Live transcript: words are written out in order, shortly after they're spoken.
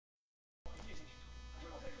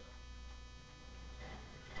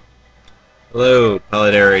Hello,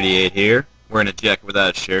 Pilot88 here. Wearing a jacket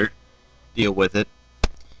without a shirt. Deal with it.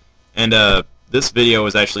 And this video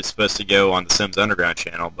was actually supposed to go on the Sims Underground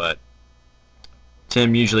channel, but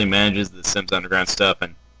Tim usually manages the Sims Underground stuff,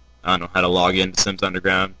 and I don't know how to log into Sims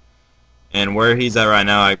Underground. And where he's at right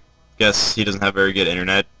now, I guess he doesn't have very good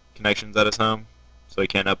internet connections at his home, so he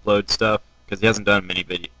can't upload stuff, because he hasn't done many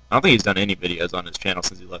videos. I don't think he's done any videos on his channel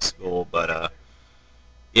since he left school, but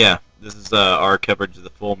yeah, this is our coverage of the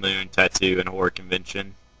Full Moon Tattoo and Horror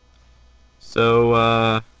Convention.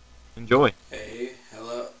 So, enjoy. Hey,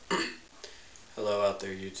 hello. Hello out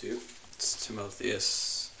there, YouTube. It's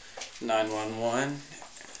Timotheus911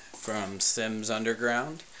 from Sims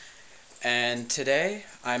Underground. And today,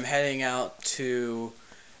 I'm heading out to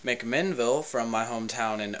McMinnville from my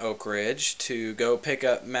hometown in Oak Ridge to go pick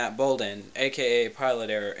up Matt Bolden, aka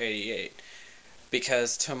PilotError88.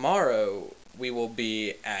 Because tomorrow, we will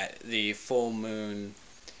be at the Full Moon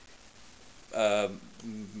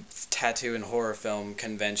Tattoo and Horror Film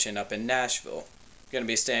Convention up in Nashville. Gonna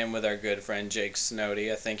be staying with our good friend Jake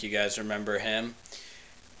Snowdy. I think you guys remember him.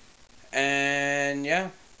 And yeah,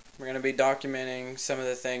 we're gonna be documenting some of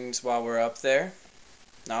the things while we're up there.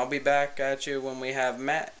 And I'll be back at you when we have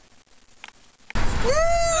Matt. Woo!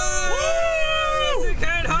 Music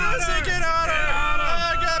and hotter! Get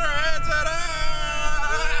hotter! Get our heads at us!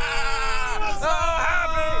 So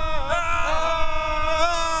happy!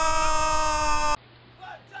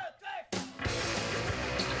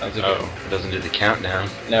 Oh, it doesn't do the countdown.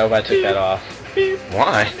 No, but I took that off.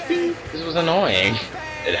 Why? This was annoying.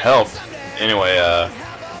 It helped. Anyway,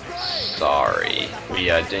 sorry. We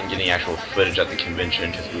didn't get any actual footage at the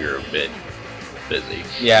convention because we were a bit busy.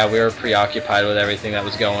 Yeah, we were preoccupied with everything that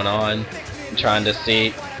was going on, and trying to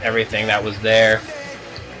see everything that was there,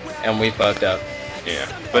 and we fucked up.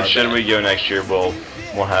 Yeah, but should we go next year, we'll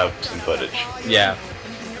have some footage. Yeah,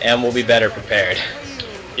 and we'll be better prepared.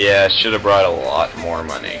 Yeah, should have brought a lot more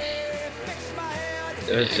money.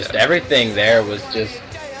 It was just everything there was just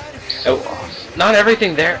So awesome. not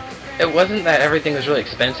everything there. It wasn't that everything was really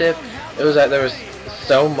expensive. It was that there was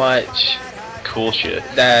so much Cool shit.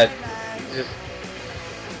 that just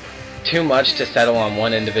too much to settle on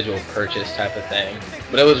one individual purchase type of thing.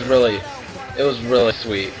 But it was really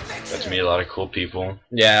sweet. Got to meet a lot of cool people.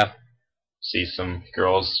 Yeah. See some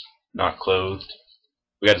girls not clothed.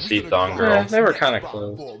 We got to see Thong Yeah, Girl. they were kind of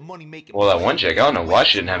close. Well, that one chick, I don't know why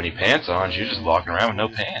she didn't have any pants on. She was just walking around with no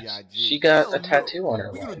pants. She got a tattoo on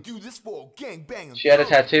her leg. She had a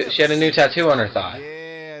tattoo. She had a new tattoo on her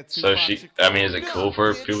thigh. So she, I mean, is it cool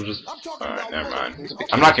for people just... Alright, never mind.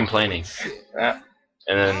 I'm not complaining. Yeah.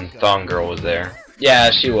 And then Thong Girl was there.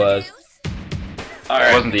 Yeah, she was. It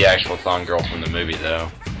Alright. wasn't the actual Thong Girl from the movie, though.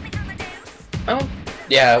 Oh.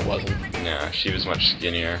 Yeah, it wasn't. Yeah, she was much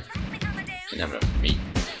skinnier. Didn't have enough meat.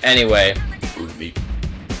 Anyway, Food meat.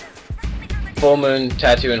 Full Moon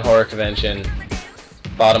Tattoo and Horror Convention,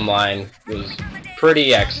 bottom line, was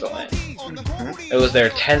pretty excellent. It was their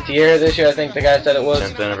 10th year this year, I think the guy said it was.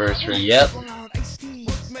 10th anniversary. Yep.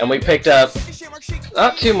 And we picked up,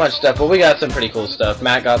 not too much stuff, but we got some pretty cool stuff.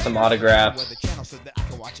 Matt got some autographs,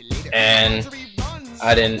 and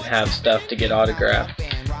I didn't have stuff to get autographed,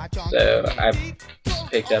 so I just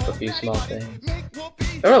picked up a few small things.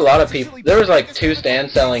 There were a lot of people. There was like 2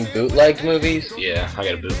 stands selling bootlegged movies. Yeah, I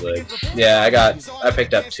got a bootleg. Yeah, I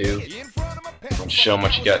picked up 2. Why don't you show them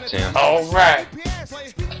what you got, Tim? Alright.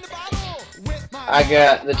 I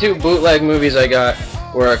got, the 2 bootleg movies I got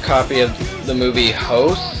were a copy of the movie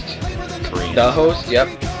Host. Korean. The Host, yep.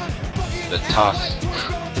 The toss.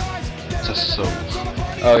 So.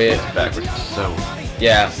 Oh yeah. Backwards. So.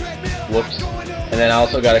 Yeah. Whoops. And then I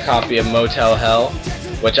also got a copy of Motel Hell,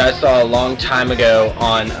 which I saw a long time ago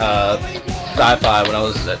on Sci-Fi when I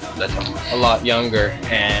was a lot younger,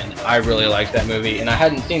 and I really liked that movie, and I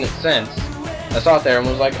hadn't seen it since. I saw it there and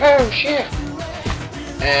was like, oh shit!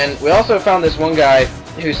 And we also found this one guy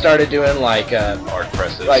who started doing like Art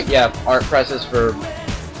presses. art presses for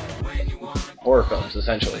horror films,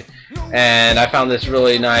 essentially. And I found this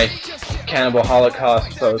really nice Cannibal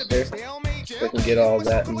Holocaust poster. So we can get all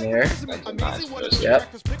that in there. That's a nice poster. Yep.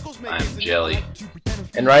 I'm jelly.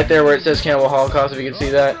 And right there where it says Cannibal Holocaust, if you can see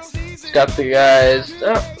that, it's got the guy's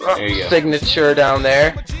There you go. signature down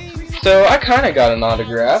there. So I kind of got an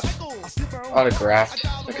autograph. Autographed,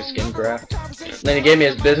 like a skin graft. And then he gave me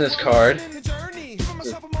his business card.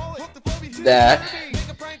 That.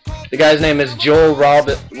 The guy's name is Joel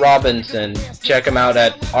Robinson. Check him out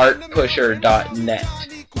at artpusher.net.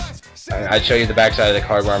 I'd show you the backside of the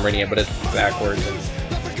card where I'm reading it, but it's backwards, and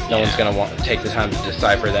no one's gonna want to take the time to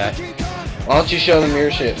decipher that. Why don't you show them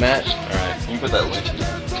your shit, Matt? Alright, you can put that link in the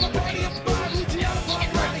description, I suppose. Yeah, let's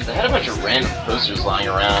try that. had a bunch of random posters lying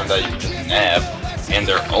around that you can just nab, and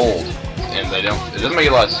they're old, and they don't. It doesn't make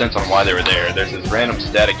a lot of sense on why they were there. There's this random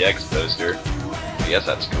Static X poster. I guess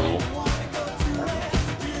that's cool.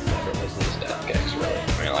 Never listened to Static X, really.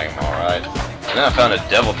 I mean, like, I'm alright. And then I found a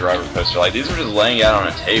Devil Driver poster. Like, these were just laying out on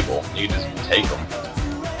a table. You could just take them.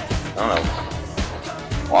 I don't know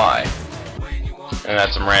why. And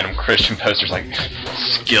that's some random Christian posters like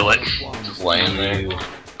Skillet just laying there.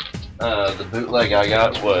 The bootleg I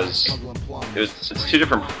got was it's 2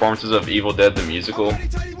 different performances of Evil Dead the musical.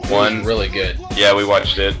 One really good. Yeah, we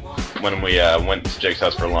watched it when we went to Jake's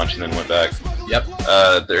house for lunch and then went back. Yep.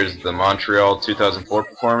 There's the Montreal 2004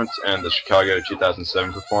 performance and the Chicago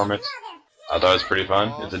 2007 performance. I thought it was pretty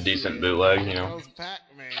fun. It's a decent bootleg, you know.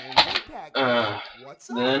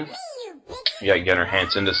 Then you got Gunnar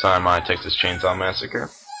Hansen to sign my Texas Chainsaw Massacre.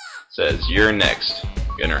 Says, "You're next,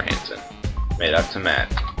 Gunnar Hansen." Made out to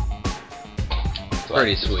Matt. So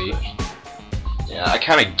Pretty sweet. Yeah, I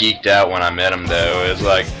kind of geeked out when I met him though. It was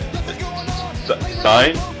like,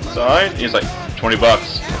 sign? He's like, $20. I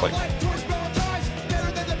was like,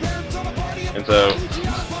 and so,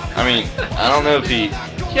 I mean, I don't know if he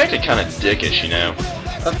acted kind of dickish, you know.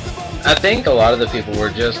 I think a lot of the people were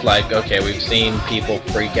just like, okay, we've seen people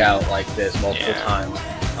freak out like this multiple times.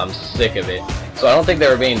 I'm sick of it. So I don't think they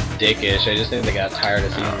were being dickish. I just think they got tired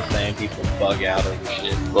of seeing the same people bug out over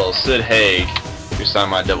shit. Well, Sid Haig, who signed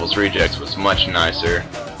my Devil's Rejects, was much nicer.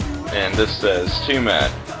 And this says, "To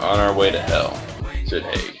Matt, on our way to hell, Sid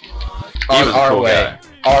Haig." On our way.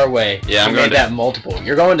 Our way. Yeah, I'm you going made that multiple.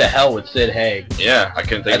 You're going to hell with Sid Haig. Yeah, I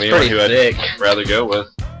couldn't think of anyone who I'd rather go with.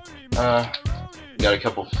 Got a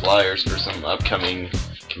couple flyers for some upcoming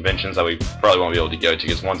conventions that we probably won't be able to go to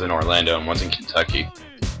because one's in Orlando and one's in Kentucky.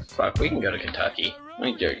 Fuck, we can go to Kentucky.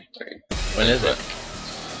 We can go. When is it?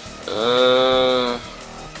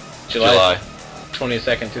 July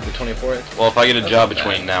 22nd through the 24th? Well, if I get a job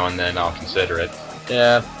between now and then, I'll consider it.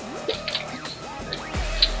 Yeah.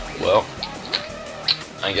 Well,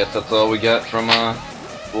 I guess that's all we got from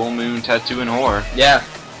Full Moon Tattoo and Horror. Yeah.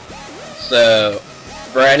 So,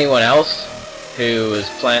 for anyone else who's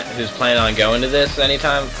planning on going to this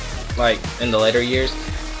anytime, like in the later years,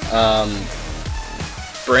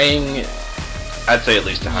 bring. I'd say at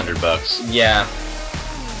least $100. Yeah.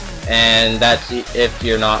 And that's if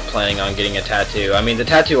you're not planning on getting a tattoo. I mean, the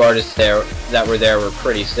tattoo artists that were there were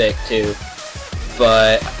pretty sick too.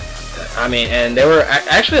 But I mean, and they were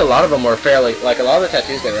actually a lot of them were fairly, like a lot of the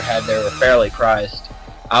tattoos they had there were fairly priced.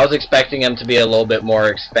 I was expecting them to be a little bit more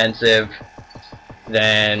expensive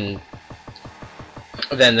than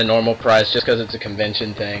the normal price, just because it's a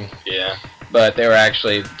convention thing. Yeah. But they were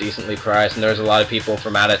actually decently priced, and there was a lot of people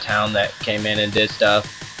from out of town that came in and did stuff.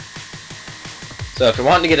 So if you're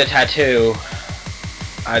wanting to get a tattoo,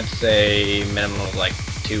 I'd say minimum of like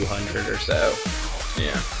 200 or so.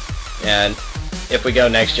 Yeah. And if we go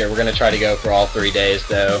next year, we're going to try to go for all 3 days,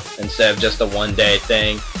 though, instead of just a one-day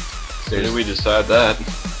thing. So did we decide that?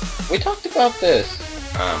 We talked about this.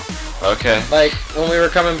 Oh, okay. Like, when we were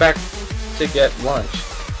coming back to get lunch.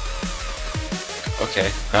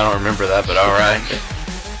 Okay. I don't remember that, but alright.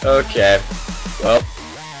 Okay. Well,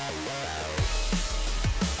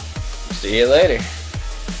 see you later.